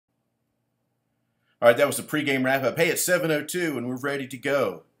All right, that was the pregame wrap-up. Hey, it's 7:02 and we're ready to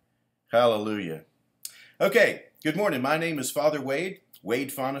go. Hallelujah. Okay, good morning. My name is Father Wade, Wade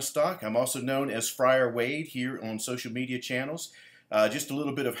Faunastock. I'm also known as FriarWade here on social media channels. Just a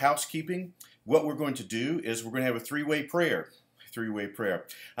little bit of housekeeping. What we're going to do is we're going to have a three-way prayer.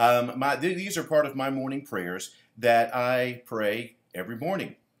 These are part of my morning prayers that I pray every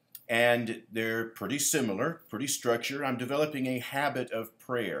morning. And they're pretty similar, pretty structured. I'm developing a habit of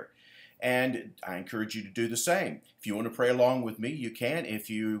prayer. And I encourage you to do the same. If you want to pray along with me, you can. If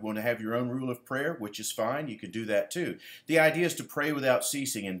you want to have your own rule of prayer, which is fine, you can do that too. The idea is to pray without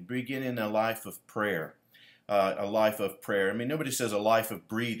ceasing and begin in a life of prayer. A life of prayer. I mean, nobody says a life of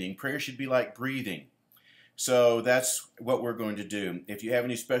breathing. Prayer should be like breathing. So that's what we're going to do. If you have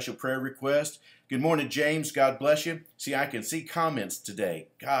any special prayer requests, good morning, James. God bless you. See, I can see comments today.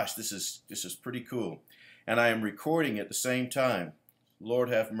 Gosh, this is pretty cool. And I am recording at the same time. Lord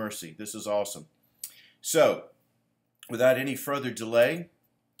have mercy. This is awesome. So, without any further delay,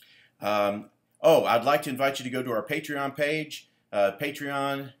 I'd like to invite you to go to our Patreon page,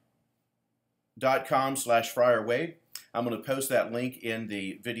 patreon.com/FriarWade. I'm going to post that link in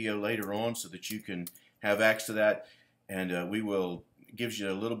the video later on so that you can have access to that, and we will give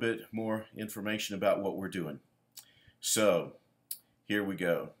you a little bit more information about what we're doing. So, here we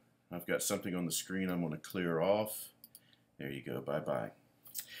go. I've got something on the screen I'm going to clear off. There you go. Bye-bye.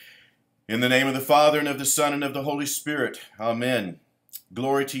 In the name of the Father, and of the Son, and of the Holy Spirit. Amen.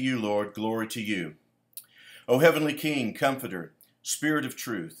 Glory to you, Lord. Glory to you. O heavenly King, Comforter, Spirit of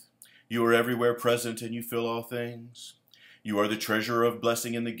truth, you are everywhere present, and you fill all things. You are the treasurer of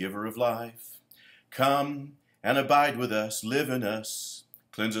blessing and the giver of life. Come and abide with us. Live in us.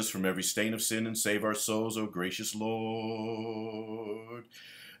 Cleanse us from every stain of sin and save our souls, O gracious Lord.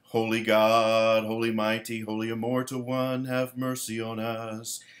 Holy God, holy mighty, holy immortal one, have mercy on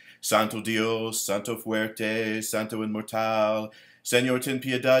us. Santo Dios, Santo fuerte, Santo inmortal, Señor ten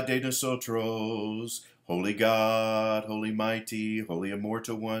piedad de nosotros. Holy God, holy mighty, holy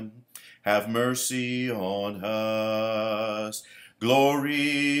immortal one, have mercy on us.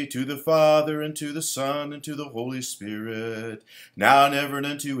 Glory to the Father, and to the Son, and to the Holy Spirit, now and ever, and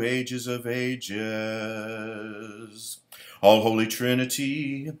unto ages of ages. All Holy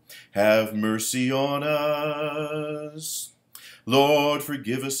Trinity, have mercy on us. Lord,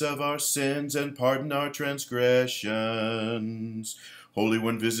 forgive us of our sins and pardon our transgressions. Holy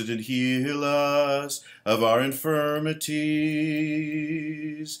One, visit and heal us of our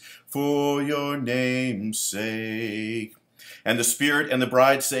infirmities, for your name's sake. And the Spirit and the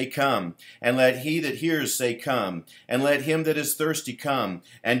bride say, Come. And let he that hears say, Come. And let him that is thirsty come,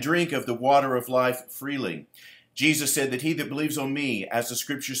 and drink of the water of life freely. Jesus said that he that believes on me, as the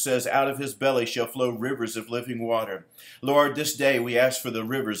scripture says, out of his belly shall flow rivers of living water. Lord, this day we ask for the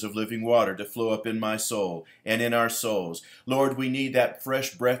rivers of living water to flow up in my soul and in our souls. Lord, we need that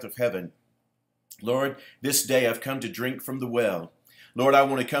fresh breath of heaven. Lord, this day I've come to drink from the well. Lord, I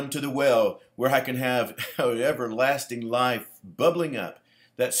want to come to the well where I can have everlasting life bubbling up.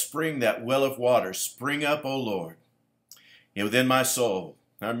 That spring, that well of water, spring up, O Lord, within my soul.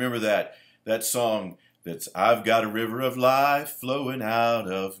 I remember that song. That's I've got a river of life flowing out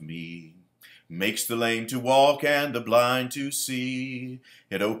of me. Makes the lame to walk and the blind to see.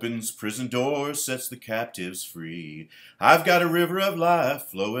 It opens prison doors, sets the captives free. I've got a river of life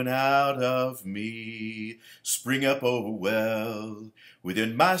flowing out of me. Spring up, O well,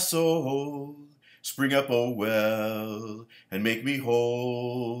 within my soul. Spring up, O well, and make me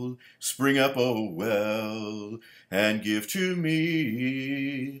whole. Spring up, O well, and give to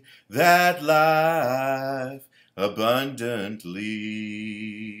me that life abundantly.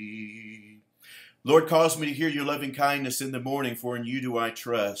 Lord, cause me to hear your loving kindness in the morning, for in you do I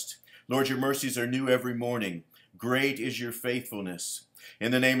trust. Lord, your mercies are new every morning. Great is your faithfulness.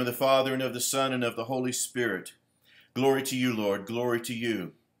 In the name of the Father, and of the Son, and of the Holy Spirit. Glory to you, Lord. Glory to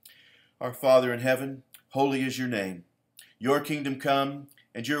you. Our Father in heaven, holy is your name. Your kingdom come,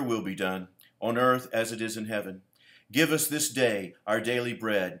 and your will be done, on earth as it is in heaven. Give us this day our daily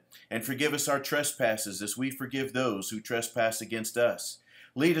bread, and forgive us our trespasses as we forgive those who trespass against us.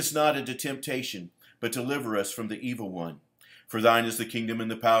 Lead us not into temptation, but deliver us from the evil one. For thine is the kingdom,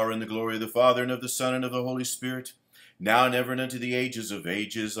 and the power, and the glory of the Father, and of the Son, and of the Holy Spirit, now and ever, and unto the ages of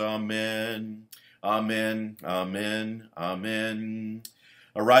ages. Amen. Amen. Amen. Amen.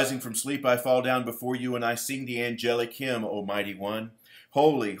 Arising from sleep, I fall down before you, and I sing the angelic hymn, O mighty one.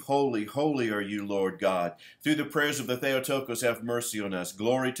 Holy, holy, holy are you, Lord God. Through the prayers of the Theotokos, have mercy on us.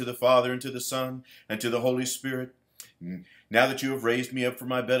 Glory to the Father, and to the Son, and to the Holy Spirit, Now that you have raised me up from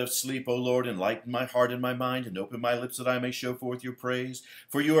my bed of sleep, O Lord, enlighten my heart and my mind, and open my lips that I may show forth your praise.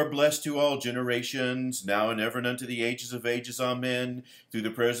 For you are blessed to all generations, now and ever and unto the ages of ages. Amen. Through the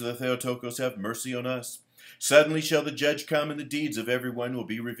prayers of the Theotokos, have mercy on us. Suddenly shall the judge come, and the deeds of every one will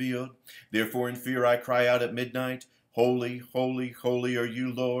be revealed. Therefore in fear I cry out at midnight, Holy, holy, holy are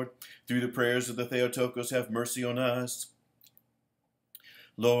you, Lord. Through the prayers of the Theotokos, have mercy on us.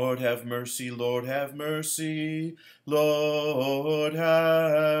 Lord, have mercy, Lord, have mercy, Lord,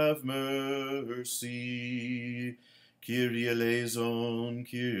 have mercy. Kyrie eleison,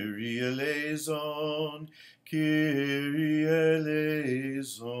 Kyrie eleison, Kyrie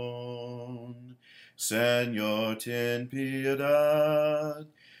eleison. Señor, ten piedad,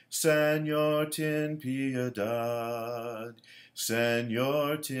 Señor, ten piedad,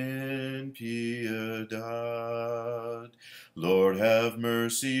 Señor, ten piedad. Lord, have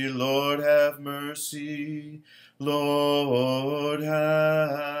mercy, Lord, have mercy, Lord,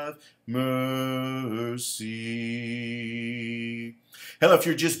 have mercy. Hello, if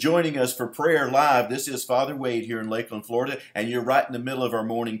you're just joining us for prayer live, this is Father Wade here in Lakeland, Florida, and you're right in the middle of our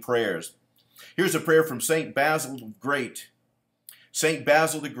morning prayers. Here's a prayer from St. Basil the Great. St.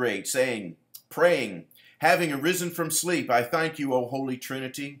 Basil the Great saying, praying, having arisen from sleep, I thank you, O Holy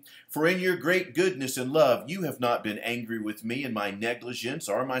Trinity, for in your great goodness and love you have not been angry with me in my negligence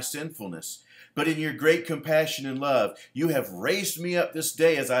or my sinfulness, but in your great compassion and love you have raised me up this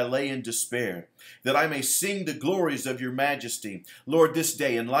day as I lay in despair, that I may sing the glories of your majesty. Lord, this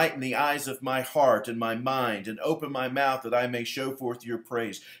day enlighten the eyes of my heart and my mind, and open my mouth that I may show forth your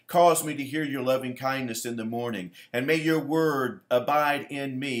praise. Cause me to hear your loving kindness in the morning, and may your word abide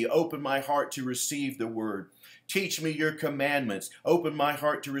in me. Open my heart to receive the word. Teach me your commandments. Open my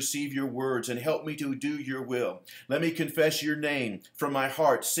heart to receive your words, and help me to do your will. Let me confess your name from my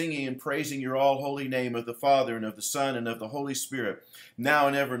heart, singing and praising your all-holy name of the Father, and of the Son, and of the Holy Spirit, now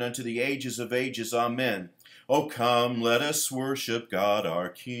and ever, and unto the ages of ages. Amen. Oh, come, let us worship God our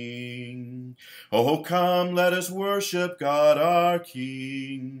King. Oh, come, let us worship God our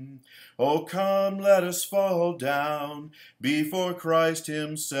King. Oh, come, let us fall down before Christ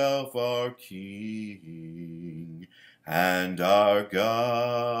himself, our King and our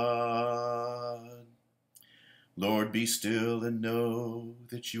God. Lord, be still and know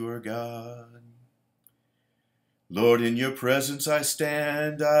that you are God. Lord, in your presence I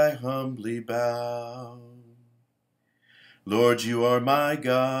stand, I humbly bow. Lord, you are my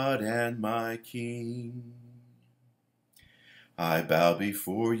God and my King. I bow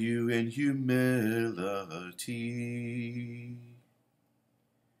before you in humility.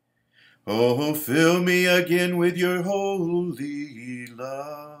 Oh, fill me again with your holy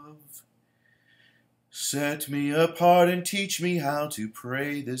love. Set me apart and teach me how to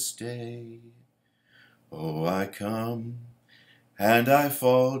pray this day. Oh, I come and I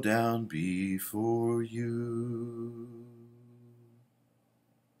fall down before you.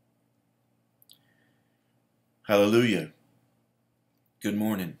 Hallelujah. Good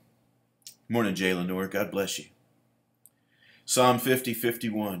morning. Morning, Jay Lenore. God bless you. Psalm 50,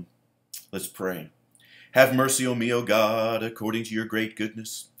 51. Let's pray. Have mercy on me, O God, according to your great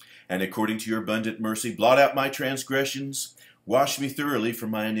goodness, and according to your abundant mercy. Blot out my transgressions. Wash me thoroughly from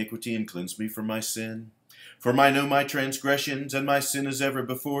my iniquity, and cleanse me from my sin. For I know my transgressions, and my sin is ever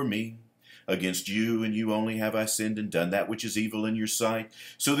before me. Against you and you only have I sinned and done that which is evil in your sight,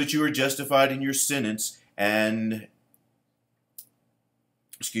 so that you are justified in your sentence, and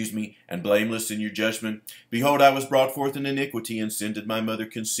blameless in your judgment. Behold, I was brought forth in iniquity, and sin did my mother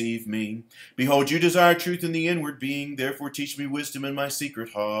conceive me. Behold, you desire truth in the inward being, therefore teach me wisdom in my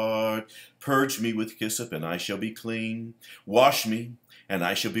secret heart. Purge me with hyssop, and I shall be clean. Wash me, and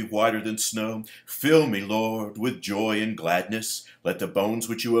I shall be whiter than snow. Fill me, Lord, with joy and gladness. Let the bones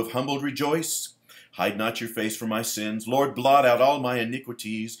which you have humbled rejoice. Hide not your face from my sins. Lord, blot out all my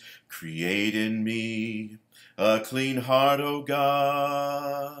iniquities. Create in me a clean heart, O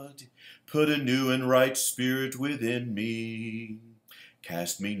God. Put a new and right spirit within me.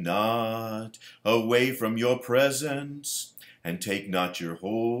 Cast me not away from your presence, and take not your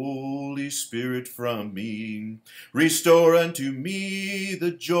Holy Spirit from me. Restore unto me the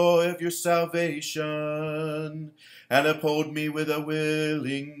joy of your salvation, and uphold me with a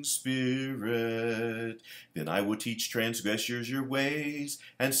willing spirit. Then I will teach transgressors your ways,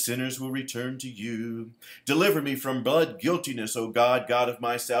 and sinners will return to you. Deliver me from blood guiltiness, O God, God of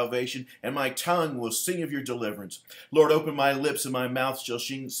my salvation, and my tongue will sing of your deliverance. Lord, open my lips, and my mouth shall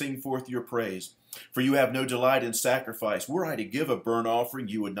sing forth your praise. For you have no delight in sacrifice. Were I to give a burnt offering,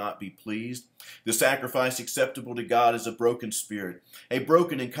 you would not be pleased. The sacrifice acceptable to God is a broken spirit. A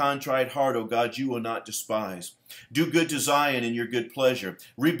broken and contrite heart, O God, you will not despise. Do good to Zion in your good pleasure.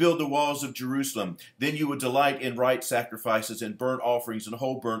 Rebuild the walls of Jerusalem. Then you will delight in right sacrifices, and burnt offerings and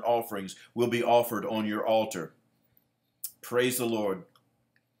whole burnt offerings will be offered on your altar. Praise the Lord.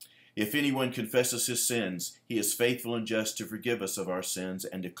 If anyone confesses his sins, he is faithful and just to forgive us of our sins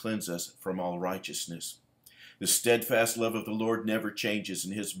and to cleanse us from all righteousness. The steadfast love of the Lord never changes,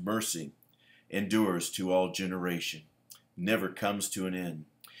 and his mercy endures to all generation, never comes to an end.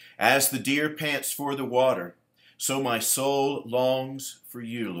 As the deer pants for the water, so my soul longs for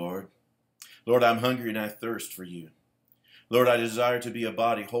you, Lord. Lord, I'm hungry and I thirst for you. Lord, I desire to be a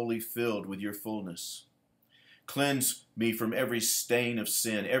body wholly filled with your fullness. Cleanse me from every stain of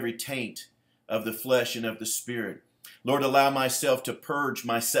sin, every taint of the flesh and of the spirit. Lord, allow myself to purge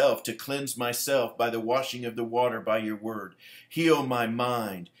myself, to cleanse myself by the washing of the water by your word. Heal my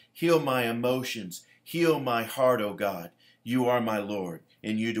mind, heal my emotions, heal my heart, O God. You are my Lord.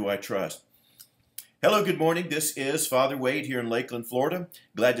 In you do I trust. Hello, good morning. This is Father Wade here in Lakeland, Florida.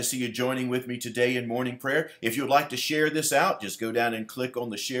 Glad to see you joining with me today in morning prayer. If you'd like to share this out, just go down and click on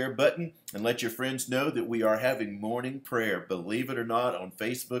the share button and let your friends know that we are having morning prayer, believe it or not, on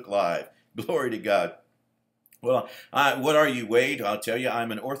Facebook Live. Glory to God. Well, what are you, Wade? I'll tell you,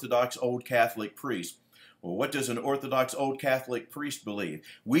 I'm an Orthodox Old Catholic priest. Well, what does an Orthodox Old Catholic priest believe?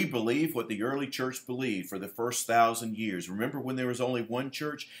 We believe what the early church believed for the first 1,000 years. Remember when there was only one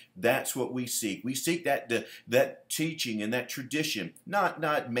church? That's what we seek. We seek that teaching and that tradition,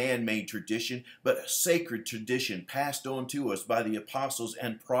 not man-made tradition, but a sacred tradition passed on to us by the apostles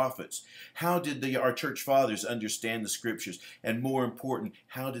and prophets. How did our church fathers understand the scriptures? And more important,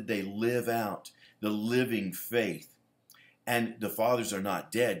 how did they live out the living faith? And the fathers are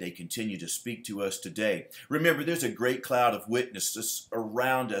not dead. They continue to speak to us today. Remember, there's a great cloud of witnesses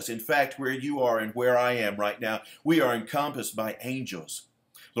around us. In fact, where you are and where I am right now, we are encompassed by angels.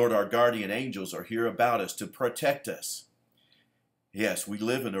 Lord, our guardian angels are here about us to protect us. Yes, we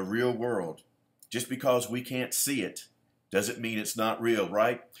live in a real world. Just because we can't see it doesn't mean it's not real,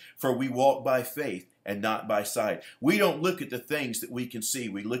 right? For we walk by faith and not by sight. We don't look at the things that we can see.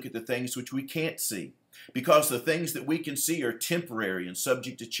 We look at the things which we can't see. Because the things that we can see are temporary and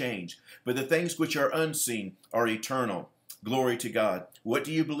subject to change, but the things which are unseen are eternal. Glory to God. What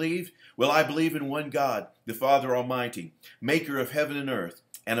do you believe? Well, I believe in one God, the Father Almighty, maker of heaven and earth,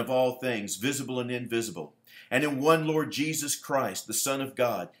 and of all things, visible and invisible, and in one Lord Jesus Christ, the Son of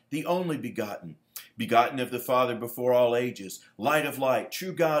God, the only begotten, begotten of the Father before all ages, light of light,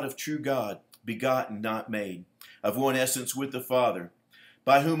 true God of true God, begotten, not made, of one essence with the Father,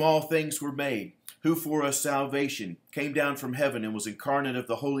 by whom all things were made, who for us salvation came down from heaven and was incarnate of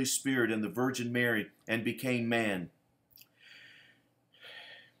the Holy Spirit and the Virgin Mary and became man,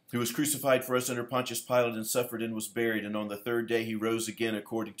 who was crucified for us under Pontius Pilate and suffered and was buried, and on the third day he rose again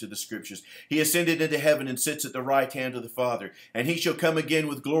according to the Scriptures. He ascended into heaven and sits at the right hand of the Father, and he shall come again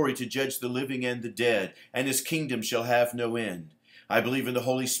with glory to judge the living and the dead, and his kingdom shall have no end. I believe in the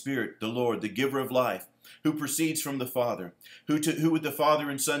Holy Spirit, the Lord, the giver of life, who proceeds from the Father, who with the Father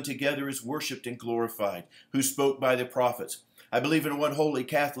and Son together is worshipped and glorified, who spoke by the prophets. I believe in one holy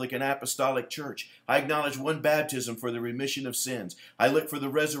Catholic and Apostolic Church. I acknowledge one baptism for the remission of sins. I look for the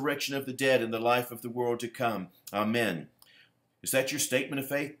resurrection of the dead and the life of the world to come. Amen. Is that your statement of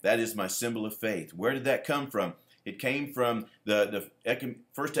faith? That is my symbol of faith. Where did that come from? It came from the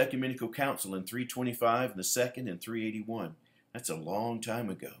First Ecumenical Council in 325 and the Second in 381. That's a long time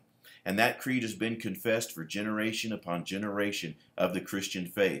ago. And that creed has been confessed for generation upon generation of the Christian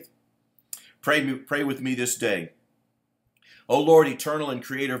faith. Pray with me this day. O Lord, eternal and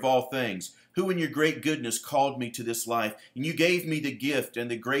creator of all things, who in your great goodness called me to this life, and you gave me the gift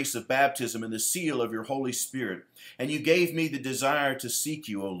and the grace of baptism and the seal of your Holy Spirit, and you gave me the desire to seek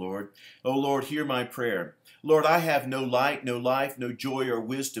you, O Lord. O Lord, hear my prayer. Lord, I have no light, no life, no joy or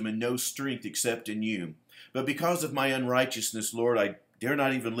wisdom, and no strength except in you. But because of my unrighteousness, Lord, I dare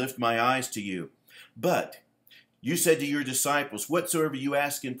not even lift my eyes to you. But you said to your disciples, whatsoever you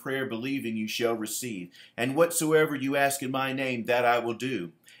ask in prayer, believing, you shall receive. And whatsoever you ask in my name, that I will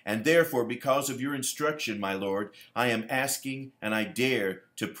do. And therefore, because of your instruction, my Lord, I am asking and I dare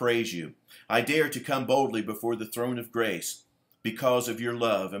to praise you. I dare to come boldly before the throne of grace because of your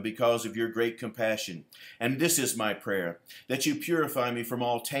love and because of your great compassion. And this is my prayer, that you purify me from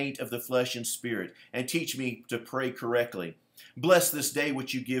all taint of the flesh and spirit, and teach me to pray correctly. Bless this day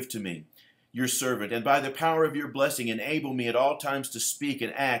which you give to me, your servant, and by the power of your blessing enable me at all times to speak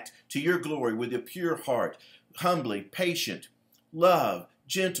and act to your glory with a pure heart, humbly, patient, love,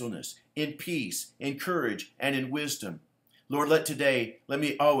 gentleness, in peace, in courage, and in wisdom. Lord, let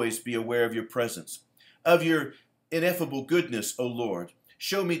me always be aware of your presence, of your ineffable goodness, O Lord.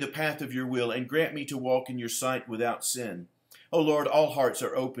 Show me the path of your will and grant me to walk in your sight without sin. O Lord, all hearts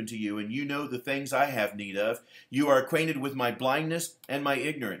are open to you, and you know the things I have need of. You are acquainted with my blindness and my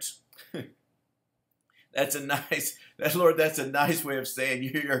ignorance. That's a nice way of saying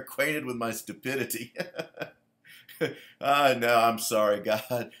you're acquainted with my stupidity. No, I'm sorry,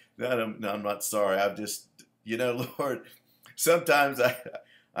 God. No, I'm not sorry. I'm just, Lord, sometimes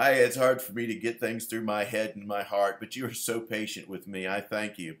it's hard for me to get things through my head and my heart, but you are so patient with me. I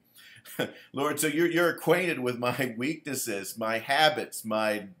thank you. Lord, so you're acquainted with my weaknesses, my habits,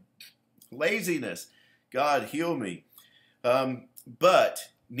 my laziness. God, heal me. But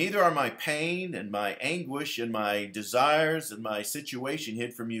neither are my pain and my anguish and my desires and my situation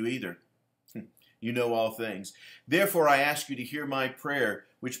hid from you either. You know all things. Therefore I ask you to hear my prayer,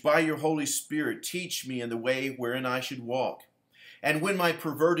 which by your Holy Spirit teach me in the way wherein I should walk. And when my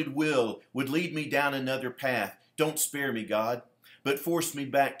perverted will would lead me down another path, don't spare me, God, but force me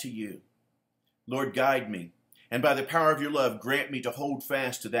back to you. Lord, guide me, and by the power of your love, grant me to hold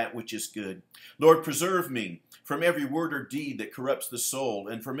fast to that which is good. Lord, preserve me from every word or deed that corrupts the soul,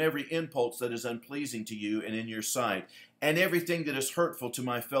 and from every impulse that is unpleasing to you and in your sight, and everything that is hurtful to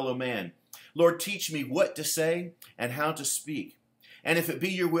my fellow man. Lord, teach me what to say and how to speak. And if it be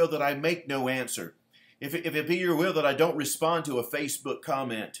your will that I make no answer, if it be your will that I don't respond to a Facebook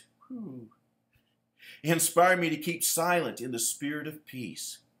comment, inspire me to keep silent in the spirit of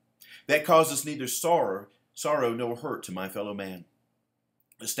peace. That causes neither sorrow nor hurt to my fellow man.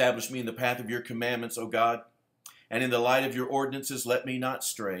 Establish me in the path of your commandments, O God, and in the light of your ordinances let me not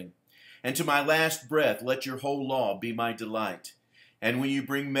stray. And to my last breath let your whole law be my delight. And when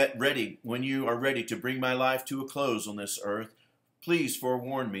you are ready to bring my life to a close on this earth, please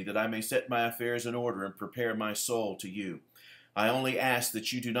forewarn me that I may set my affairs in order and prepare my soul to you. I only ask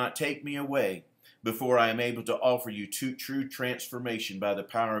that you do not take me away before I am able to offer you true transformation by the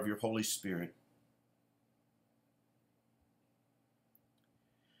power of your Holy Spirit.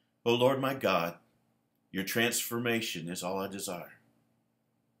 O Lord my God, your transformation is all I desire.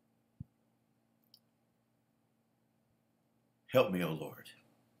 Help me, O Lord.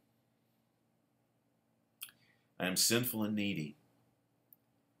 I am sinful and needy,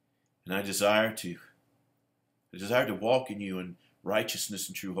 and I desire to walk in you in righteousness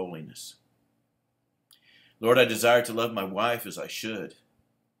and true holiness. Lord, I desire to love my wife as I should.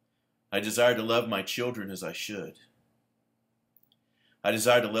 I desire to love my children as I should. I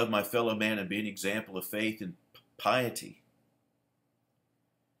desire to love my fellow man and be an example of faith and piety.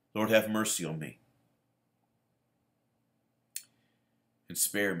 Lord, have mercy on me and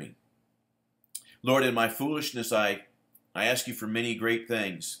spare me. Lord, in my foolishness, I ask you for many great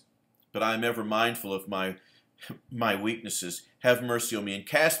things, but I am ever mindful of my weaknesses. Have mercy on me and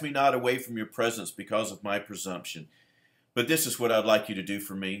cast me not away from your presence because of my presumption. But this is what I'd like you to do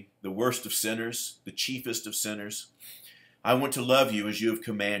for me, the worst of sinners, the chiefest of sinners. I want to love you as you have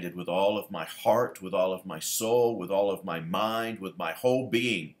commanded, with all of my heart, with all of my soul, with all of my mind, with my whole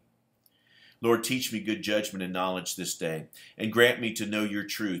being. Lord, teach me good judgment and knowledge this day, and grant me to know your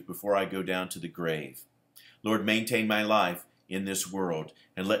truth before I go down to the grave. Lord, maintain my life in this world,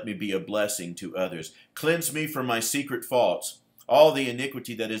 and let me be a blessing to others. Cleanse me from my secret faults, all the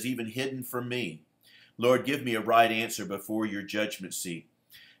iniquity that is even hidden from me. Lord, give me a right answer before your judgment seat,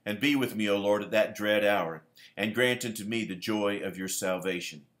 and be with me, O Lord, at that dread hour, and grant unto me the joy of your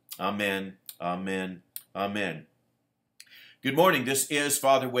salvation. Amen, amen, amen. Good morning. This is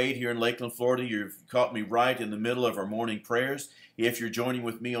Father Wade here in Lakeland, Florida. You've caught me right in the middle of our morning prayers. If you're joining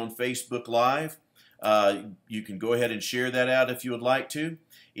with me on Facebook Live, you can go ahead and share that out if you would like to.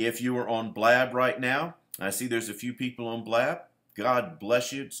 If you are on Blab right now, I see there's a few people on Blab. God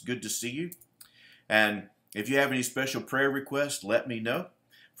bless you. It's good to see you. And if you have any special prayer requests, let me know,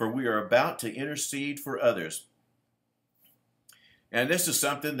 for we are about to intercede for others. And this is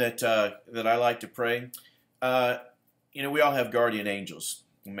something that I like to pray. We all have guardian angels.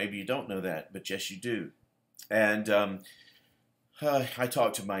 Maybe you don't know that, but yes, you do. And I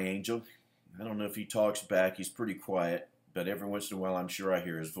talk to my angel. I don't know if he talks back. He's pretty quiet, but every once in a while I'm sure I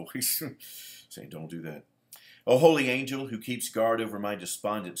hear his voice saying, don't do that. O holy angel who keeps guard over my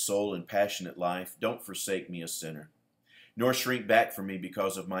despondent soul and passionate life, don't forsake me a sinner, nor shrink back from me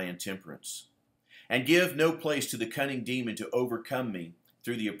because of my intemperance. And give no place to the cunning demon to overcome me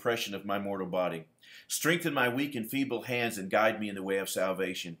through the oppression of my mortal body. Strengthen my weak and feeble hands and guide me in the way of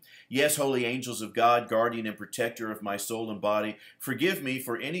salvation. Yes, holy angels of God, guardian and protector of my soul and body, forgive me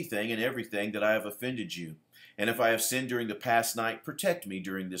for anything and everything that I have offended you. And if I have sinned during the past night, protect me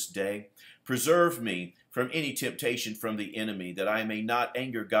during this day. Preserve me from any temptation from the enemy, that I may not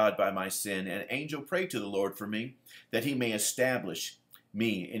anger God by my sin. And angel, pray to the Lord for me, that he may establish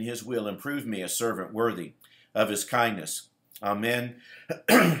me in his will and prove me a servant worthy of his kindness. Amen.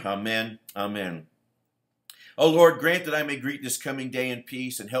 Amen. Amen. O Lord, grant that I may greet this coming day in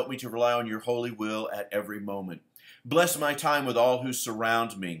peace, and help me to rely on your holy will at every moment. Bless my time with all who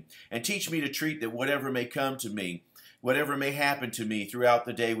surround me, and teach me to treat that whatever may come to me, whatever may happen to me throughout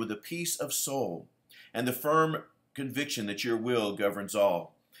the day, with a peace of soul and the firm conviction that your will governs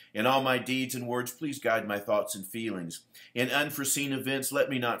all. In all my deeds and words, please guide my thoughts and feelings. In unforeseen events, let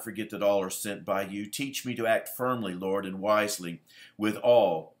me not forget that all are sent by you. Teach me to act firmly, Lord, and wisely with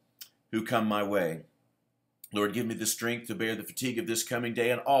all who come my way. Lord, give me the strength to bear the fatigue of this coming day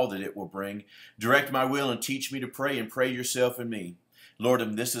and all that it will bring. Direct my will and teach me to pray, and pray yourself in me. Lord,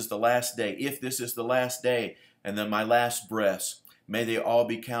 if this is the last day, and then my last breaths, may they all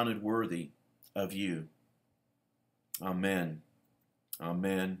be counted worthy of you. Amen.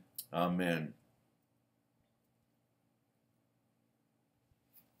 Amen. Amen.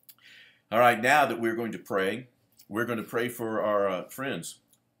 All right, now that we're going to pray for our friends.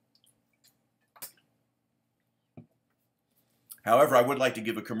 However, I would like to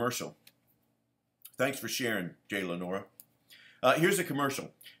give a commercial. Thanks for sharing, Jay Lenora. Here's a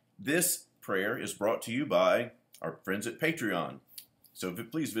commercial. This prayer is brought to you by our friends at Patreon. So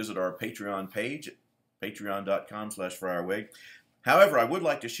please visit our Patreon page, patreon.com/FriarWade. However, I would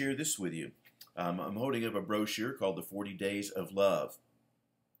like to share this with you. I'm holding up a brochure called The 40 Days of Love.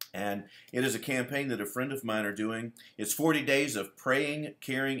 And it is a campaign that a friend of mine are doing. It's 40 days of praying,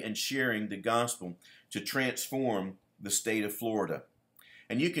 caring, and sharing the gospel to transform the state of Florida.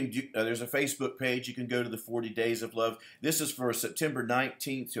 And you can do, there's a Facebook page. You can go to the 40 Days of Love. This is for September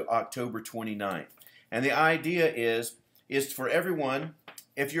 19th to October 29th. And the idea is for everyone,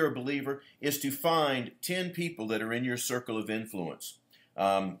 if you're a believer, is to find 10 people that are in your circle of influence.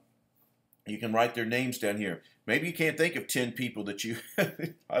 You can write their names down here. Maybe you can't think of 10 people that you,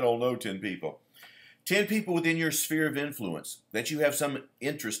 I don't know 10 people. 10 people within your sphere of influence that you have some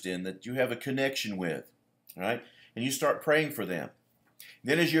interest in, that you have a connection with. All right? And you start praying for them.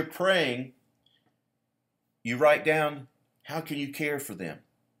 Then as you're praying, you write down, how can you care for them?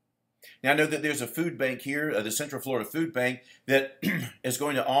 Now I know that there's a food bank here, the Central Florida Food Bank, that is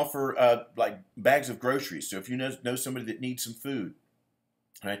going to offer like bags of groceries. So if you know somebody that needs some food,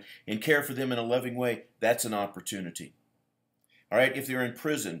 right, and care for them in a loving way, that's an opportunity. All right, if they're in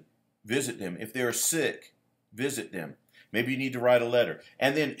prison, visit them. If they're sick, visit them. Maybe you need to write a letter.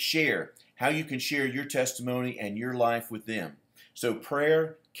 And then share how you can share your testimony and your life with them. So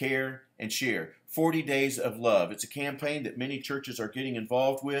prayer, care, and share. 40 Days of Love. It's a campaign that many churches are getting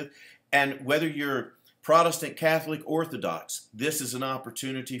involved with. And whether you're Protestant, Catholic, Orthodox, this is an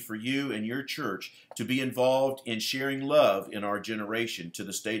opportunity for you and your church to be involved in sharing love in our generation to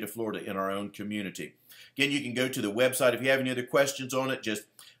the state of Florida, in our own community. Again, you can go to the website. If you have any other questions on it, just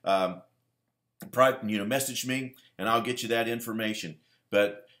message me, and I'll get you that information.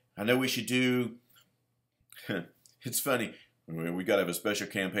 But I know we should do, it's funny, we got to have a special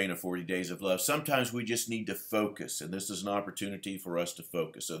campaign of 40 Days of Love. Sometimes we just need to focus, and this is an opportunity for us to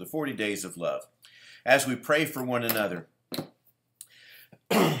focus. So the 40 Days of Love. As we pray for one another,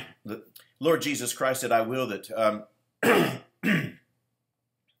 the Lord Jesus Christ said, I will that,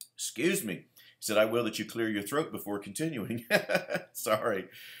 excuse me, he said, I will that you clear your throat before continuing. Sorry.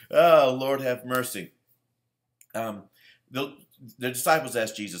 Oh, Lord, have mercy. The disciples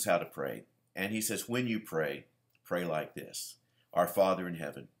asked Jesus how to pray, and he says, when you pray, pray like this. Our Father in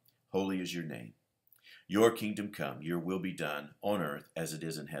heaven, holy is your name. Your kingdom come, your will be done on earth as it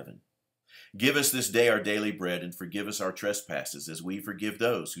is in heaven. Give us this day our daily bread, and forgive us our trespasses as we forgive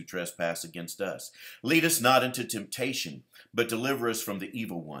those who trespass against us. Lead us not into temptation, but deliver us from the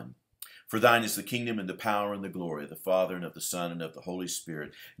evil one. For thine is the kingdom and the power and the glory of the Father and of the Son and of the Holy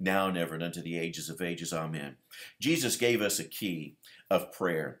Spirit, now and ever and unto the ages of ages. Amen. Jesus gave us a key of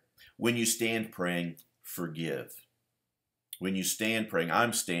prayer. When you stand praying, forgive. When you stand praying,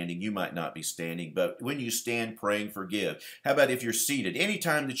 I'm standing, you might not be standing, but when you stand praying, forgive. How about if you're seated?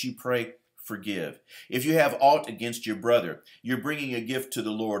 Anytime that you pray, forgive. If you have aught against your brother, you're bringing a gift to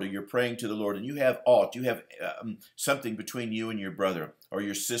the Lord, or you're praying to the Lord, and you have aught, you have something between you and your brother or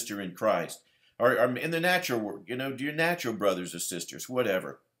your sister in Christ, or in the natural world, your natural brothers or sisters,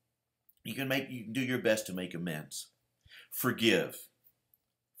 whatever. You can do your best to make amends. Forgive.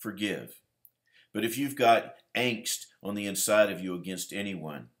 Forgive. But if you've got angst on the inside of you against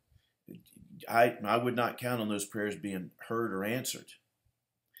anyone, I would not count on those prayers being heard or answered.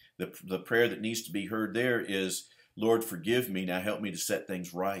 The prayer that needs to be heard there is, Lord, forgive me. Now help me to set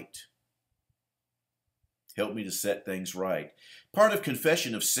things right. Help me to set things right. Part of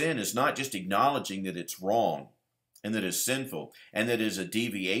confession of sin is not just acknowledging that it's wrong and that it's sinful and that is a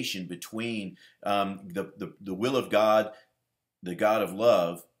deviation between the will of God, the God of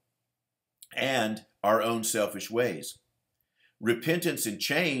love, and our own selfish ways. Repentance and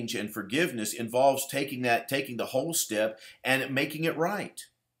change and forgiveness involves taking the whole step and making it right.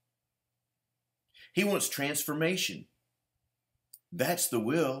 He wants transformation. That's the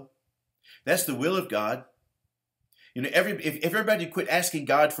will. That's the will of God. You know, if everybody quit asking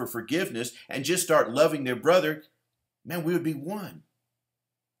God for forgiveness and just start loving their brother, man, we would be one.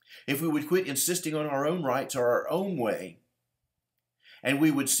 If we would quit insisting on our own rights or our own way, and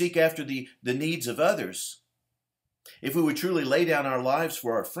we would seek after the needs of others, if we would truly lay down our lives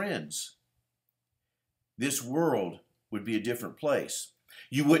for our friends, this world would be a different place.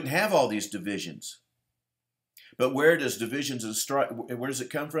 You wouldn't have all these divisions. But where does divisions and strife, where does it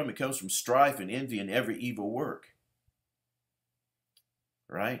come from? It comes from strife and envy and every evil work.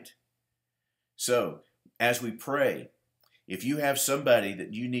 Right? So, as we pray, if you have somebody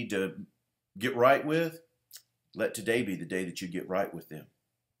that you need to get right with, let today be the day that you get right with them.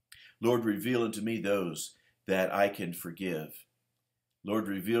 Lord, reveal unto me those that I can forgive. Lord,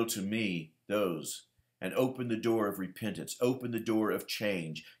 reveal to me those and open the door of repentance, open the door of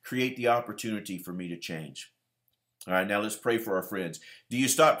change, create the opportunity for me to change. All right, now let's pray for our friends. Do you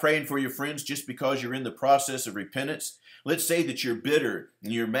stop praying for your friends just because you're in the process of repentance? Let's say that you're bitter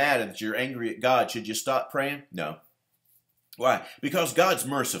and you're mad and that you're angry at God. Should you stop praying? No. Why? Because God's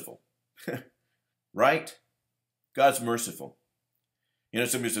merciful. Right? God's merciful. You know,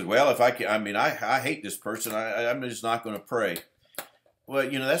 somebody says, well, if I hate this person, I'm just not going to pray.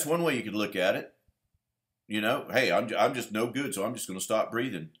 Well, you know, that's one way you could look at it. You know, hey, I'm just no good, so I'm just going to stop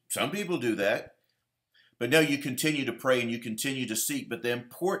breathing. Some people do that. But no, you continue to pray and you continue to seek. But the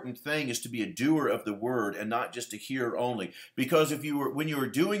important thing is to be a doer of the word and not just a hearer only. Because when you are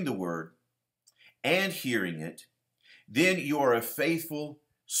doing the word and hearing it, then you are a faithful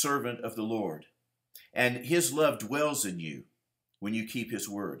servant of the Lord. And his love dwells in you when you keep his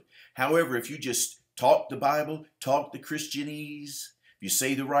word. However, if you just talk the Bible, talk the Christianese, you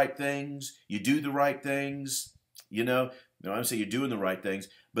say the right things, you do the right things, you know, no, I'm saying you're doing the right things,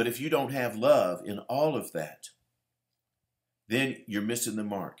 but if you don't have love in all of that, then you're missing the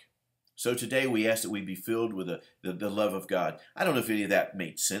mark. So today we ask that we be filled with the love of God. I don't know if any of that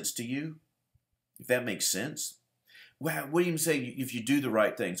made sense to you, if that makes sense. Well, what do you say if you do the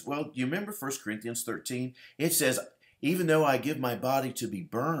right things? Well, you remember 1 Corinthians 13? It says, even though I give my body to be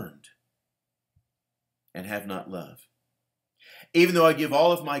burned and have not love, even though I give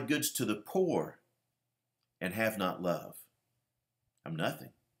all of my goods to the poor and have not love, I'm nothing,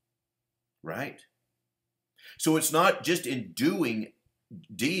 right? So it's not just in doing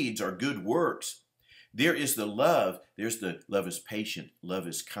deeds or good works. There is the love. There's the love is patient. Love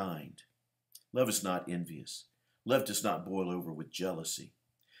is kind. Love is not envious. Love does not boil over with jealousy.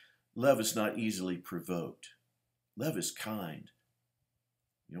 Love is not easily provoked. Love is kind.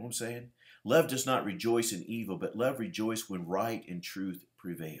 You know what I'm saying? Love does not rejoice in evil, but love rejoices when right and truth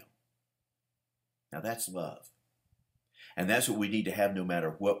prevail. Now that's love. And that's what we need to have no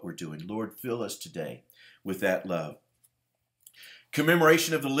matter what we're doing. Lord, fill us today with that love.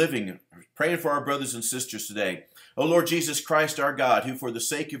 Commemoration of the living, praying for our brothers and sisters today. O Lord Jesus Christ, our God, who for the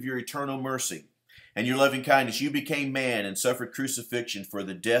sake of your eternal mercy and your loving kindness, you became man and suffered crucifixion for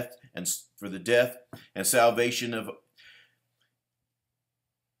the death and salvation of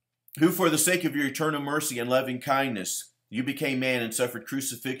who for the sake of your eternal mercy and loving kindness, you became man and suffered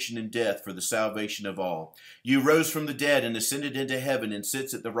crucifixion and death for the salvation of all. You rose from the dead and ascended into heaven and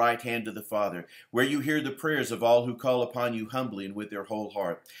sits at the right hand of the Father, where you hear the prayers of all who call upon you humbly and with their whole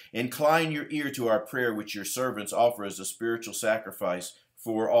heart. Incline your ear to our prayer, which your servants offer as a spiritual sacrifice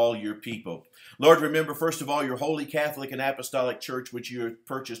for all your people. Lord, remember first of all your holy Catholic and Apostolic Church, which you have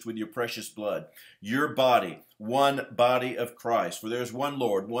purchased with your precious blood. Your body, one body of Christ. For there is one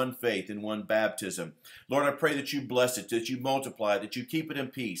Lord, one faith, and one baptism. Lord, I pray that you bless it, that you multiply, that you keep it in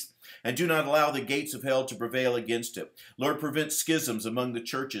peace, and do not allow the gates of hell to prevail against it. Lord, prevent schisms among the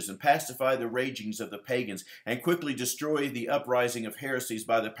churches and pacify the ragings of the pagans, and quickly destroy the uprising of heresies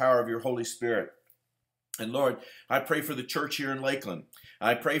by the power of your Holy Spirit. And Lord, I pray for the church here in Lakeland.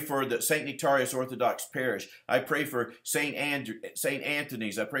 I pray for the St. Nectarius Orthodox Parish. I pray for St.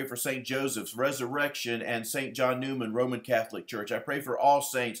 Anthony's. I pray for St. Joseph's Resurrection and St. John Newman Roman Catholic Church. I pray for All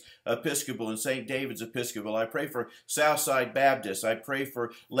Saints Episcopal and St. David's Episcopal. I pray for Southside Baptist. I pray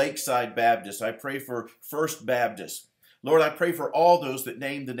for Lakeside Baptist. I pray for First Baptist. Lord, I pray for all those that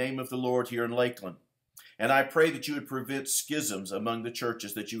name the name of the Lord here in Lakeland. And I pray that you would prevent schisms among the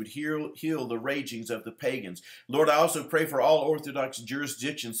churches, that you would heal the ragings of the pagans. Lord, I also pray for all Orthodox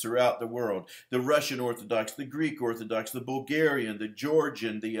jurisdictions throughout the world, the Russian Orthodox, the Greek Orthodox, the Bulgarian, the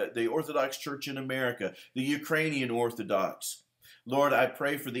Georgian, the Orthodox Church in America, the Ukrainian Orthodox. Lord, I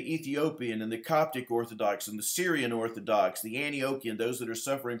pray for the Ethiopian and the Coptic Orthodox and the Syrian Orthodox, the Antiochian, those that are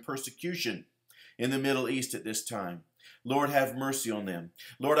suffering persecution in the Middle East at this time. Lord, have mercy on them.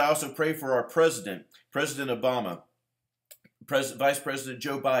 Lord, I also pray for our President Obama, Vice President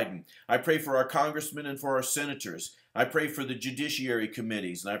Joe Biden. I pray for our congressmen and for our senators. I pray for the judiciary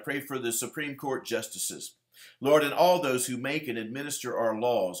committees, and I pray for the Supreme Court justices. Lord, and all those who make and administer our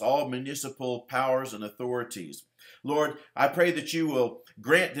laws, all municipal powers and authorities. Lord, I pray that you will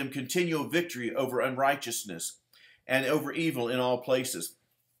grant them continual victory over unrighteousness and over evil in all places.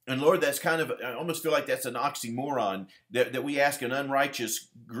 And Lord, that's kind of, I almost feel like that's an oxymoron, that we ask an unrighteous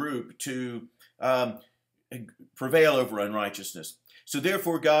group to prevail over unrighteousness. So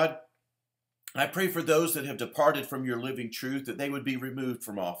therefore, God, I pray for those that have departed from your living truth, that they would be removed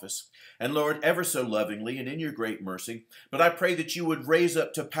from office. And Lord, ever so lovingly and in your great mercy, but I pray that you would raise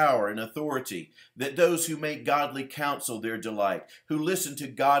up to power and authority, that those who make godly counsel their delight, who listen to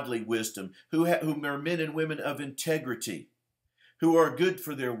godly wisdom, who are men and women of integrity, who are good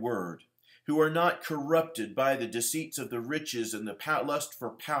for their word, who are not corrupted by the deceits of the riches and the lust for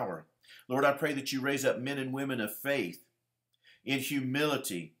power. Lord, I pray that you raise up men and women of faith in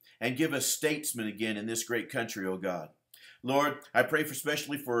humility and give us statesmen again in this great country, O God. Lord, I pray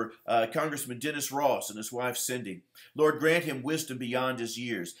especially for Congressman Dennis Ross and his wife Cindy. Lord, grant him wisdom beyond his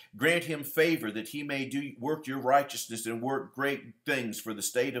years. Grant him favor that he may work your righteousness and work great things for the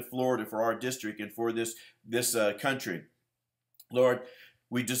state of Florida, for our district, and for this country. Lord,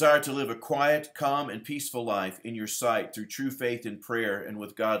 we desire to live a quiet, calm, and peaceful life in your sight through true faith and prayer and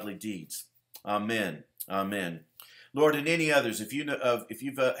with godly deeds. Amen. Amen. Lord, and any others, if you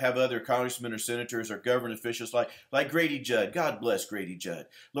have other congressmen or senators or government officials like Grady Judd, God bless Grady Judd.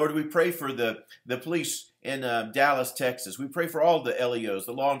 Lord, we pray for the police in Dallas, Texas. We pray for all the LEOs,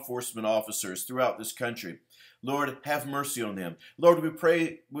 the law enforcement officers throughout this country. Lord, have mercy on them. Lord, we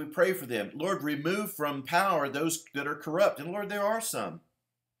pray for them. Lord, remove from power those that are corrupt. And Lord, there are some.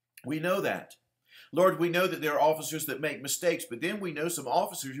 We know that. Lord, we know that there are officers that make mistakes, but then we know some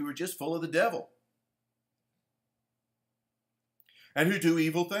officers who are just full of the devil and who do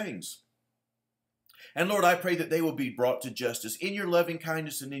evil things. And Lord, I pray that they will be brought to justice in your loving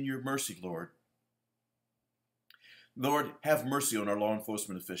kindness and in your mercy, Lord. Lord, have mercy on our law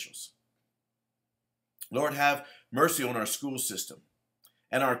enforcement officials. Lord, have mercy on our school system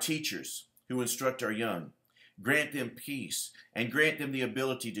and our teachers who instruct our young. Grant them peace and grant them the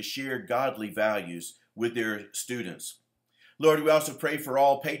ability to share godly values with their students. Lord, we also pray for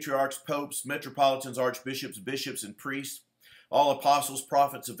all patriarchs, popes, metropolitans, archbishops, bishops, and priests, all apostles,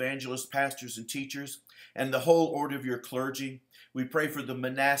 prophets, evangelists, pastors, and teachers, and the whole order of your clergy. We pray for the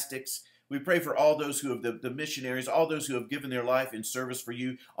monastics. We pray for all those who have the missionaries, all those who have given their life in service for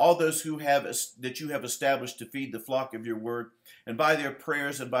you, all those who that you have established to feed the flock of your word. And by their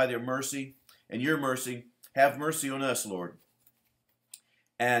prayers and by their mercy and your mercy, have mercy on us, Lord,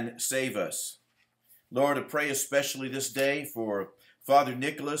 and save us. Lord, I pray especially this day for Father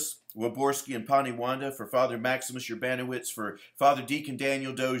Nicholas Waborski and Paniwanda, for Father Maximus Urbanowitz, for Father Deacon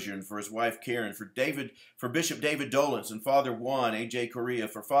Daniel Dozier, and for his wife Karen, for Bishop David Dolance and Father Juan A.J. Correa,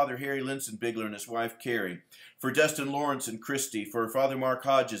 for Father Harry Linson-Bigler and his wife Carrie, for Dustin Lawrence and Christy, for Father Mark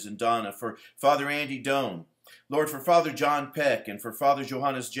Hodges and Donna, for Father Andy Doan, Lord, for Father John Peck and for Father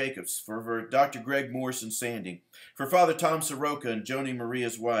Johannes Jacobs, for Dr. Greg Morris and Sandy, for Father Tom Soroka and Joni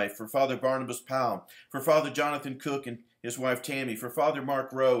Maria's wife, for Father Barnabas Powell, for Father Jonathan Cook and his wife Tammy, for Father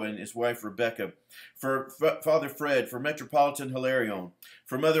Mark Rowe and his wife Rebecca, for Father Fred, for Metropolitan Hilarion,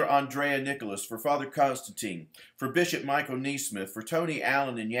 for Mother Andrea Nicholas, for Father Constantine, for Bishop Michael Neesmith, for Tony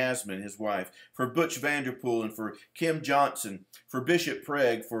Allen and Yasmin, his wife, for Butch Vanderpool and for Kim Johnson, for Bishop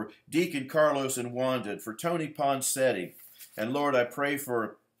Preg, for Deacon Carlos and Wanda, for Tony Ponsetti. And Lord, I pray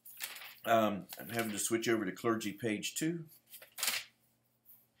for, I'm having to switch over to clergy page 2.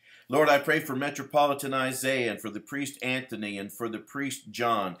 Lord, I pray for Metropolitan Isaiah and for the priest Anthony and for the priest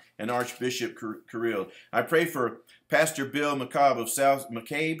John and Archbishop Kirill. I pray for Pastor Bill McCabe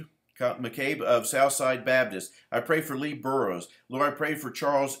of Southside Baptist. I pray for Lee Burrows. Lord, I pray for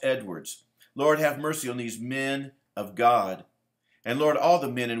Charles Edwards. Lord, have mercy on these men of God. And Lord, all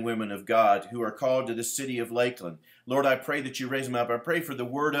the men and women of God who are called to the city of Lakeland, Lord, I pray that you raise them up. I pray for the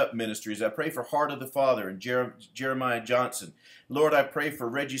Word Up Ministries. I pray for Heart of the Father and Jeremiah Johnson. Lord, I pray for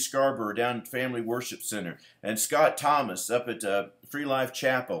Reggie Scarborough down at Family Worship Center and Scott Thomas up at Free Life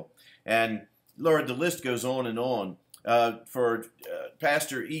Chapel. And Lord, the list goes on for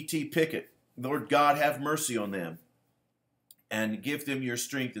Pastor E.T. Pickett. Lord God, have mercy on them and give them your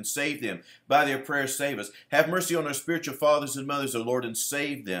strength and save them. By their prayers, save us. Have mercy on our spiritual fathers and mothers, O Lord, and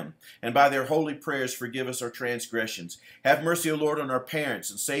save them. And by their holy prayers, forgive us our transgressions. Have mercy, O Lord, on our parents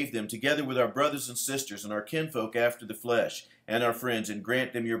and save them, together with our brothers and sisters and our kinfolk after the flesh and our friends, and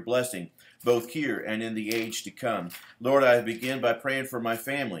grant them your blessing, both here and in the age to come. Lord, I begin by praying for my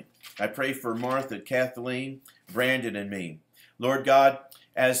family. I pray for Martha, Kathleen, Brandon, and me. Lord God,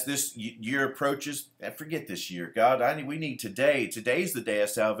 as this year approaches, forget this year, God. We need today. Today's the day of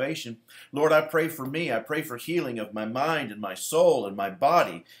salvation. Lord, I pray for me. I pray for healing of my mind and my soul and my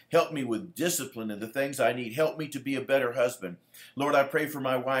body. Help me with discipline and the things I need. Help me to be a better husband. Lord, I pray for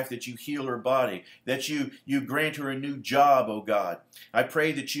my wife that you heal her body, that you grant her a new job, oh God. I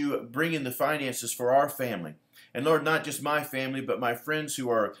pray that you bring in the finances for our family. And Lord, not just my family, but my friends who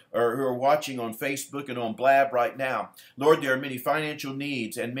are watching on Facebook and on Blab right now. Lord, there are many financial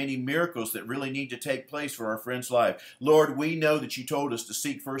needs and many miracles that really need to take place for our friend's life. Lord, we know that you told us to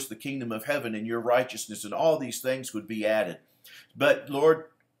seek first the kingdom of heaven and your righteousness, and all these things would be added. But Lord,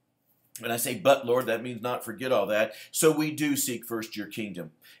 when I say but, Lord, that means not forget all that. So we do seek first your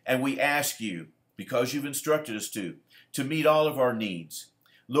kingdom. And we ask you, because you've instructed us to meet all of our needs.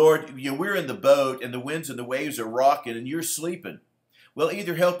 Lord, we're in the boat and the winds and the waves are rocking and you're sleeping. Well,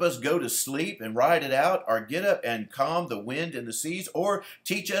 either help us go to sleep and ride it out, or get up and calm the wind and the seas, or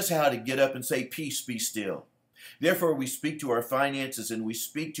teach us how to get up and say, peace, be still. Therefore, we speak to our finances and we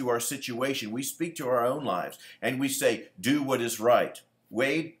speak to our situation. We speak to our own lives and we say, do what is right.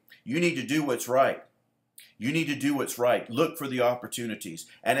 Wade, you need to do what's right. You need to do what's right. Look for the opportunities.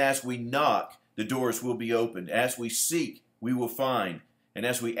 And as we knock, the doors will be opened. As we seek, we will find. And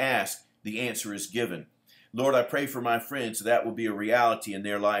as we ask, the answer is given. Lord, I pray for my friends that will be a reality in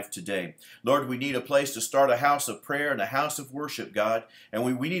their life today. Lord, we need a place to start a house of prayer and a house of worship, God.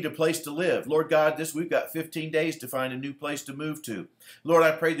 And we need a place to live. Lord God, we've got 15 days to find a new place to move to. Lord,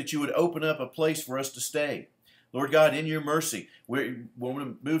 I pray that you would open up a place for us to stay. Lord God, in your mercy, when we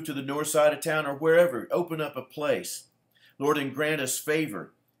move to the north side of town or wherever, open up a place. Lord, and grant us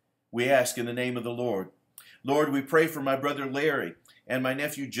favor, we ask in the name of the Lord. Lord, we pray for my brother Larry and my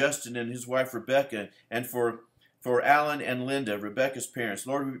nephew Justin and his wife Rebecca, and for Alan and Linda, Rebecca's parents.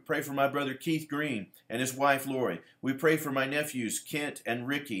 Lord, we pray for my brother Keith Green and his wife Lori. We pray for my nephews Kent and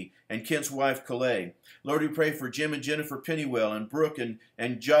Ricky and Kent's wife Calais. Lord, we pray for Jim and Jennifer Pennywell and Brooke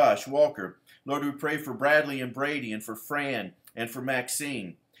and Josh Walker. Lord, we pray for Bradley and Brady and for Fran and for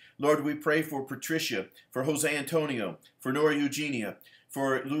Maxine. Lord, we pray for Patricia, for Jose Antonio, for Nora Eugenia,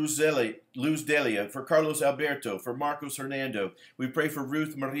 for Luz Delia, for Carlos Alberto, for Marcos Hernando. We pray for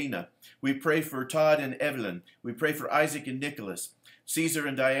Ruth Marina. We pray for Todd and Evelyn. We pray for Isaac and Nicholas, Caesar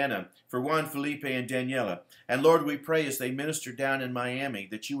and Diana, for Juan Felipe and Daniela. And Lord, we pray as they minister down in Miami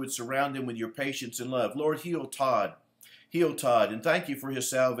that you would surround them with your patience and love. Lord, heal Todd. Heal Todd, and thank you for his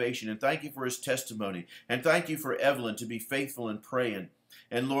salvation, and thank you for his testimony, and thank you for Evelyn to be faithful in praying.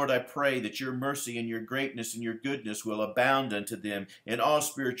 And Lord, I pray that your mercy and your greatness and your goodness will abound unto them in all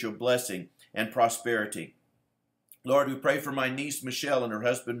spiritual blessing and prosperity. Lord, we pray for my niece Michelle and her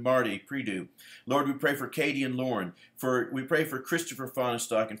husband Marty Predu. Lord, we pray for Katie and Lauren. We pray for Christopher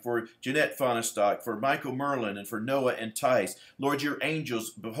Fonestock and for Jeanette Fonestock, for Michael Merlin and for Noah and Tice. Lord, your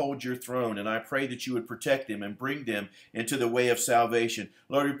angels behold your throne, and I pray that you would protect them and bring them into the way of salvation.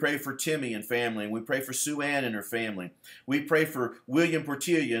 Lord, we pray for Timmy and family, and we pray for Sue Ann and her family. We pray for William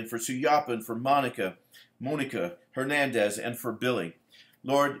Portilla and for Suyapa and for Monica Hernandez and for Billy.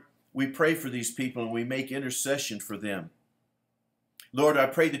 Lord, we pray for these people and we make intercession for them. Lord, I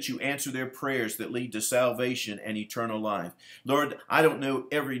pray that you answer their prayers that lead to salvation and eternal life. Lord, I don't know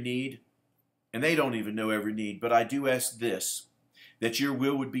every need, and they don't even know every need, but I do ask this, that your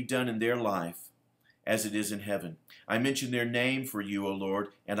will would be done in their life as it is in heaven. I mention their name for you, O Lord,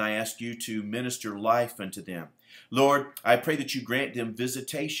 and I ask you to minister life unto them. Lord, I pray that you grant them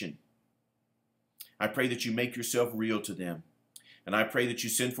visitation. I pray that you make yourself real to them. And I pray that you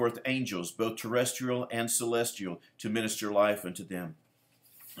send forth angels, both terrestrial and celestial, to minister life unto them.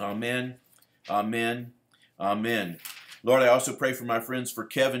 Amen, amen, amen. Lord, I also pray for my friends, for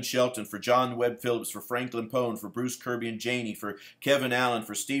Kevin Shelton, for John Webb Phillips, for Franklin Pone, for Bruce Kirby and Janie, for Kevin Allen,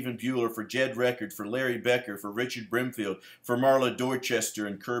 for Stephen Bueller, for Jed Record, for Larry Becker, for Richard Brimfield, for Marla Dorchester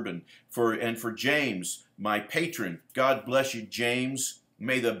and Kerbin, and for James, my patron. God bless you, James.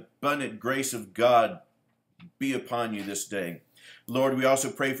 May the abundant grace of God be upon you this day. Lord, we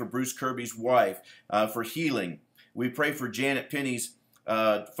also pray for Bruce Kirby's wife for healing. We pray for Janet Penny's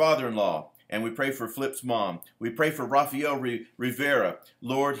father-in-law. And we pray for Flip's mom. We pray for Rafael Rivera.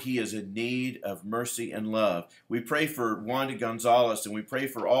 Lord, he is in need of mercy and love. We pray for Wanda Gonzalez, and we pray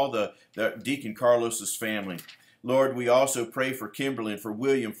for all the Deacon Carlos's family. Lord, we also pray for Kimberly and for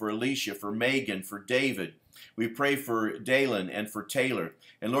William, for Alicia, for Megan, for David. We pray for Dalen and for Taylor.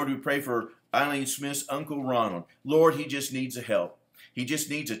 And Lord, we pray for Eileen Smith's Uncle Ronald. Lord, he just needs a help. He just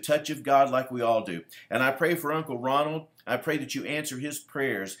needs a touch of God like we all do. And I pray for Uncle Ronald. I pray that you answer his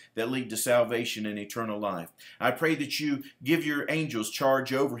prayers that lead to salvation and eternal life. I pray that you give your angels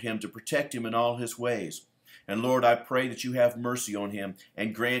charge over him to protect him in all his ways. And Lord, I pray that you have mercy on him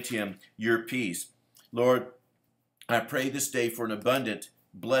and grant him your peace. Lord, I pray this day for an abundant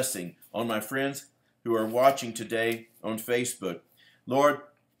blessing on my friends who are watching today on Facebook. Lord,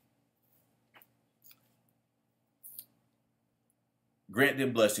 grant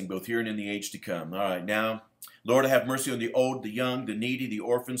them blessing both here and in the age to come. All right, now, Lord, have mercy on the old, the young, the needy, the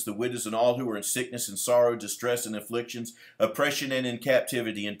orphans, the widows, and all who are in sickness and sorrow, distress and afflictions, oppression and in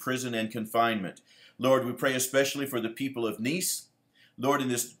captivity, in prison and confinement. Lord, we pray especially for the people of Nice. Lord, in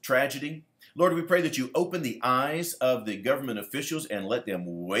this tragedy, Lord, we pray that you open the eyes of the government officials and let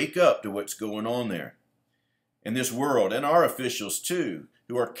them wake up to what's going on there in this world, and our officials too,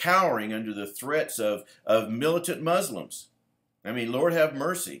 who are cowering under the threats of militant Muslims. I mean, Lord, have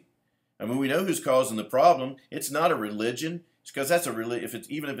mercy. I mean, we know who's causing the problem. It's not a religion. It's because that's a religion.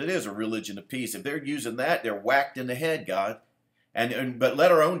 Even if it is a religion of peace, if they're using that, they're whacked in the head, God. But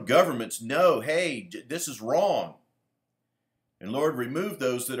let our own governments know, hey, this is wrong. And Lord, remove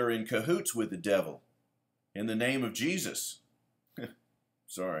those that are in cahoots with the devil in the name of Jesus.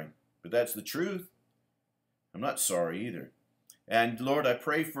 Sorry, but that's the truth. I'm not sorry either. And Lord, I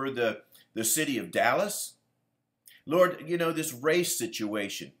pray for the city of Dallas. Lord, you know, this race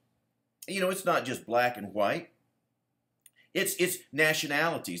situation, you know, it's not just black and white. It's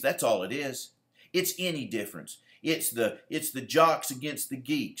nationalities. That's all it is. It's any difference. It's the jocks against the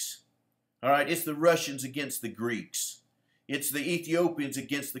geeks. All right, it's the Russians against the Greeks. It's the Ethiopians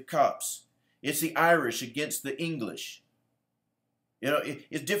against the Copts. It's the Irish against the English. You know,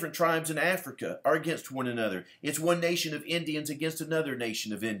 it's different tribes in Africa are against one another. It's one nation of Indians against another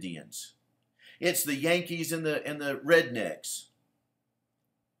nation of Indians. It's the Yankees and the rednecks.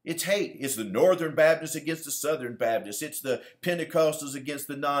 It's hate. It's the Northern Baptists against the Southern Baptists. It's the Pentecostals against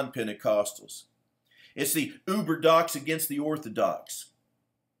the non-Pentecostals. It's the Uberdox against the Orthodox.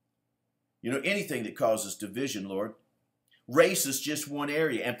 You know, anything that causes division, Lord. Race is just one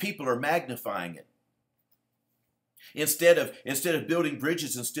area, and people are magnifying it. Instead of building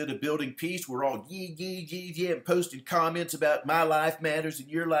bridges, instead of building peace, we're all and posting comments about my life matters and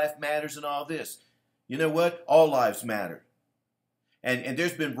your life matters and all this. You know what? All lives matter. And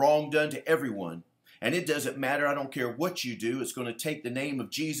there's been wrong done to everyone. And it doesn't matter. I don't care what you do. It's going to take the name of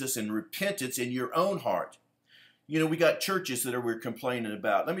Jesus and repentance in your own heart. You know, we got churches that we're complaining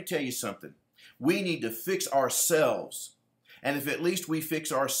about. Let me tell you something. We need to fix ourselves. And if at least we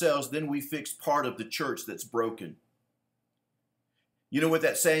fix ourselves, then we fix part of the church that's broken. You know what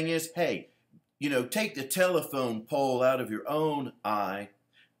that saying is? Hey, you know, take the telephone pole out of your own eye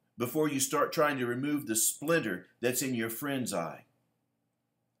before you start trying to remove the splinter that's in your friend's eye.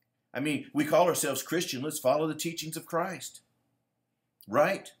 I mean, we call ourselves Christian. Let's follow the teachings of Christ.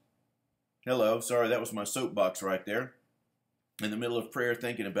 Right? Hello. Sorry, that was my soapbox right there. In the middle of prayer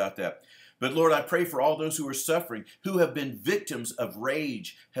thinking about that. But Lord, I pray for all those who are suffering, who have been victims of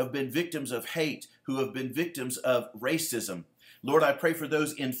rage, have been victims of hate, who have been victims of racism. Lord, I pray for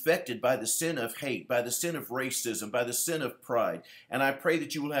those infected by the sin of hate, by the sin of racism, by the sin of pride. And I pray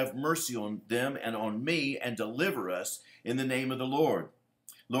that you will have mercy on them and on me and deliver us in the name of the Lord.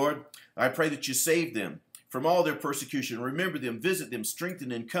 Lord, I pray that you save them from all their persecution. Remember them, visit them,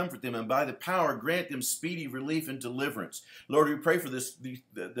 strengthen and comfort them, and by the power grant them speedy relief and deliverance. Lord, we pray for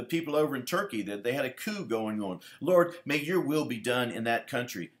the people over in Turkey, that they had a coup going on. Lord, may your will be done in that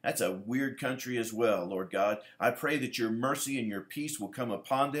country. That's a weird country as well, Lord God. I pray that your mercy and your peace will come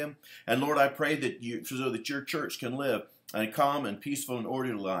upon them. And Lord, I pray that so that your church can live a calm and peaceful and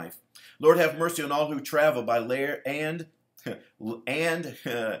orderly life. Lord, have mercy on all who travel by land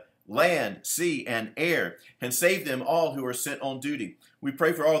land, sea, and air, and save them all who are sent on duty. We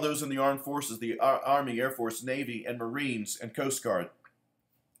pray for all those in the armed forces, the Army, Air Force, Navy, and Marines, and Coast Guard,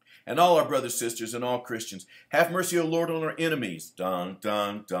 and all our brothers, sisters, and all Christians. Have mercy, O Lord, on our enemies. Dun,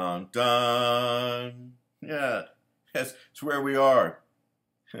 dun, dun, dun. Yeah, that's where we are.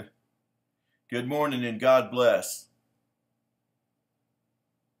 Good morning and God bless.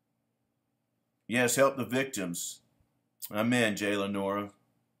 Yes, help the victims. Amen, J. Lenora.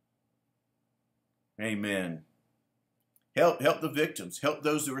 Amen. Help the victims. Help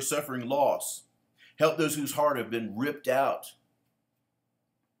those who are suffering loss. Help those whose heart have been ripped out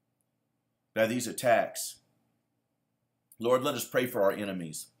by these attacks. Lord, let us pray for our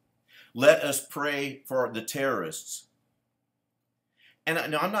enemies. Let us pray for the terrorists. And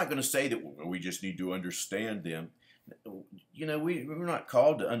I'm not going to say that we just need to understand them. You know, we're not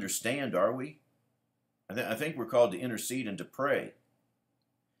called to understand, are we? I think we're called to intercede and to pray.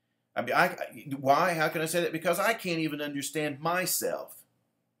 I mean, why? How can I say that? Because I can't even understand myself.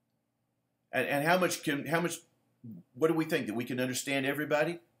 And how much, what do we think? That we can understand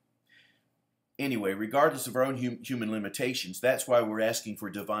everybody? Anyway, regardless of our own human limitations, that's why we're asking for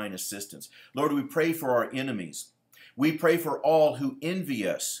divine assistance. Lord, we pray for our enemies. We pray for all who envy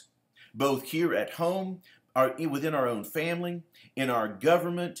us, both here at home, within our own family, in our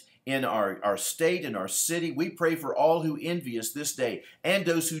government, in our state, in our city. We pray for all who envy us this day, and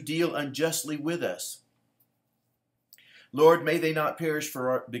those who deal unjustly with us. Lord, may they not perish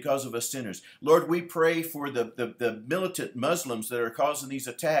because of us sinners. Lord, we pray for the militant Muslims that are causing these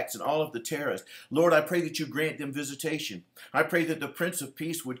attacks and all of the terrorists. Lord, I pray that you grant them visitation. I pray that the Prince of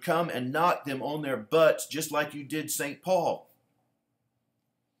Peace would come and knock them on their butts just like you did St. Paul.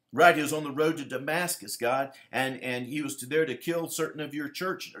 Right, he was on the road to Damascus, God, and he was there to kill certain of your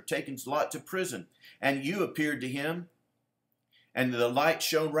church or taking Lot to prison. And you appeared to him, and the light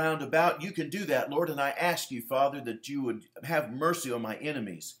shone round about. You can do that, Lord, and I ask you, Father, that you would have mercy on my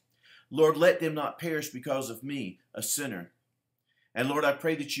enemies. Lord, let them not perish because of me, a sinner. And Lord, I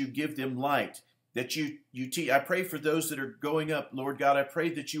pray that you give them light, that you teach. I pray for those that are going up, Lord God. I pray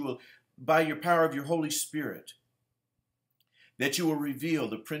that you will, by your power of your Holy Spirit, that you will reveal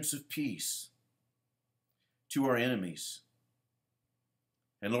the Prince of Peace to our enemies.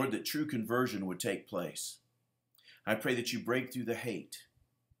 And Lord, that true conversion would take place. I pray that you break through the hate.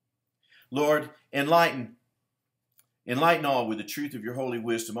 Lord, enlighten all with the truth of your holy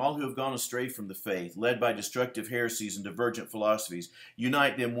wisdom, all who have gone astray from the faith, led by destructive heresies and divergent philosophies.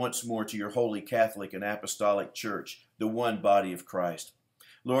 Unite them once more to your holy Catholic and Apostolic Church, the one body of Christ.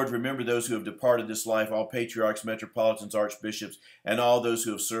 Lord, remember those who have departed this life, all patriarchs, metropolitans, archbishops, and all those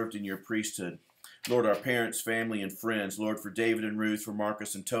who have served in your priesthood. Lord, our parents, family, and friends. Lord, for David and Ruth, for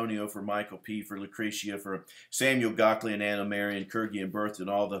Marcus Antonio, for Michael P., for Lucretia, for Samuel Gockley and Anna Mary, and Kirgy and Bertha, and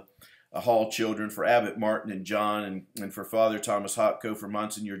all the Hall children, for Abbot Martin and John, and for Father Thomas Hopko, for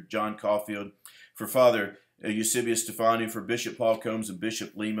Monsignor John Caulfield, for Father Eusebius Stefani, for Bishop Paul Combs and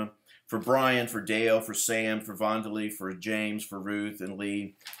Bishop Lima, for Brian, for Dale, for Sam, for Vondalee, for James, for Ruth and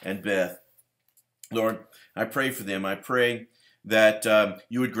Lee and Beth. Lord, I pray for them. I pray that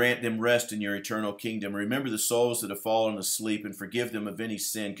you would grant them rest in your eternal kingdom. Remember the souls that have fallen asleep and forgive them of any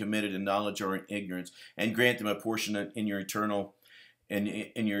sin committed in knowledge or in ignorance, and grant them a portion in your eternal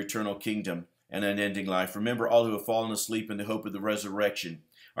kingdom and unending life. Remember all who have fallen asleep in the hope of the resurrection,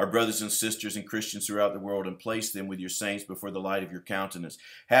 our brothers and sisters and Christians throughout the world, and place them with your saints before the light of your countenance.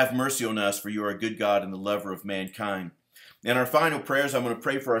 Have mercy on us, for you are a good God and the lover of mankind. In our final prayers, I'm going to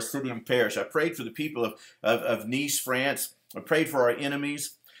pray for our city and parish. I prayed for the people of Nice, France. I prayed for our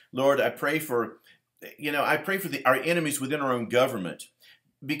enemies. Lord, I pray for, our enemies within our own government.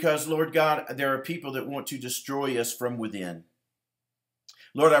 Because, Lord God, there are people that want to destroy us from within.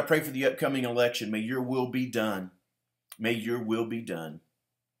 Lord, I pray for the upcoming election. May your will be done. May your will be done.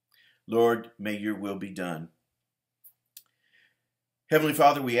 Lord, may your will be done. Heavenly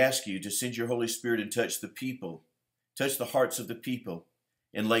Father, we ask you to send your Holy Spirit and touch the people, touch the hearts of the people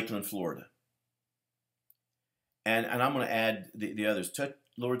in Lakeland, Florida. And I'm going to add the others.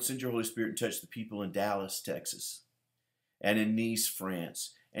 Lord, send your Holy Spirit and touch the people in Dallas, Texas, and in Nice,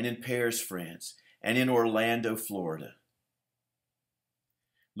 France, and in Paris, France, and in Orlando, Florida.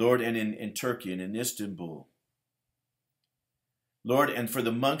 Lord, and in Turkey and in Istanbul. Lord, and for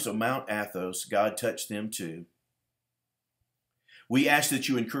the monks of Mount Athos, God, touch them too. We ask that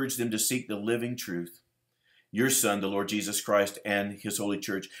you encourage them to seek the living truth, your Son, the Lord Jesus Christ, and his holy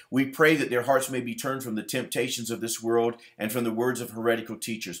church. We pray that their hearts may be turned from the temptations of this world and from the words of heretical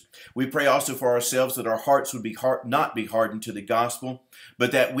teachers. We pray also for ourselves that our hearts would not be hardened to the gospel,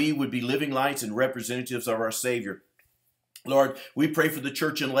 but that we would be living lights and representatives of our Savior, Lord, we pray for the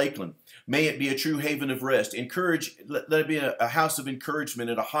church in Lakeland. May it be a true haven of rest. Let it be a house of encouragement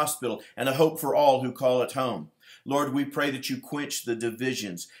and a hospital and a hope for all who call it home. Lord, we pray that you quench the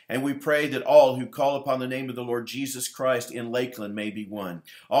divisions, and we pray that all who call upon the name of the Lord Jesus Christ in Lakeland may be one.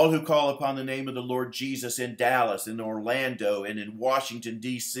 All who call upon the name of the Lord Jesus in Dallas, in Orlando, and in Washington,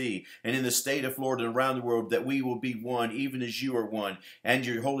 D.C., and in the state of Florida and around the world, that we will be one, even as you are one, and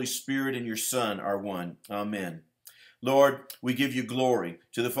your Holy Spirit and your Son are one. Amen. Lord, we give you glory,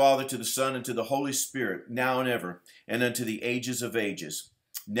 to the Father, to the Son, and to the Holy Spirit, now and ever, and unto the ages of ages.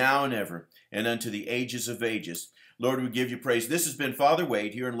 Now and ever, and unto the ages of ages. Lord, we give you praise. This has been Father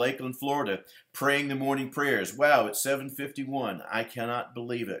Wade here in Lakeland, Florida, praying the morning prayers. Wow, it's 7:51. I cannot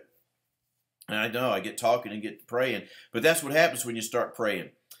believe it. And I know I get talking and get praying, but that's what happens when you start praying.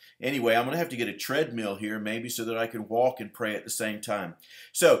 Anyway, I'm going to have to get a treadmill here maybe so that I can walk and pray at the same time.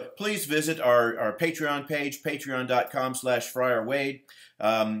 So please visit our Patreon page, patreon.com/FriarWade.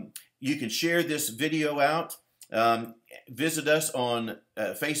 You can share this video out. Visit us on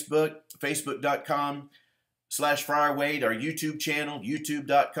Facebook, facebook.com/FriarWade, our YouTube channel,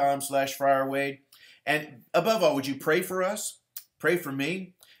 youtube.com/FriarWade. And above all, would you pray for us? Pray for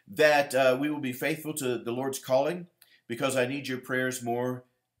me that we will be faithful to the Lord's calling, because I need your prayers more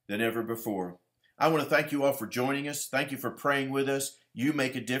than ever before. I want to thank you all for joining us. Thank you for praying with us. You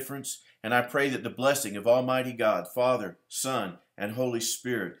make a difference. And I pray that the blessing of Almighty God, Father, Son, and Holy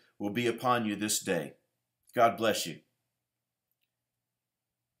Spirit will be upon you this day. God bless you.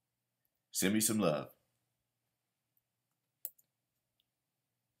 Send me some love.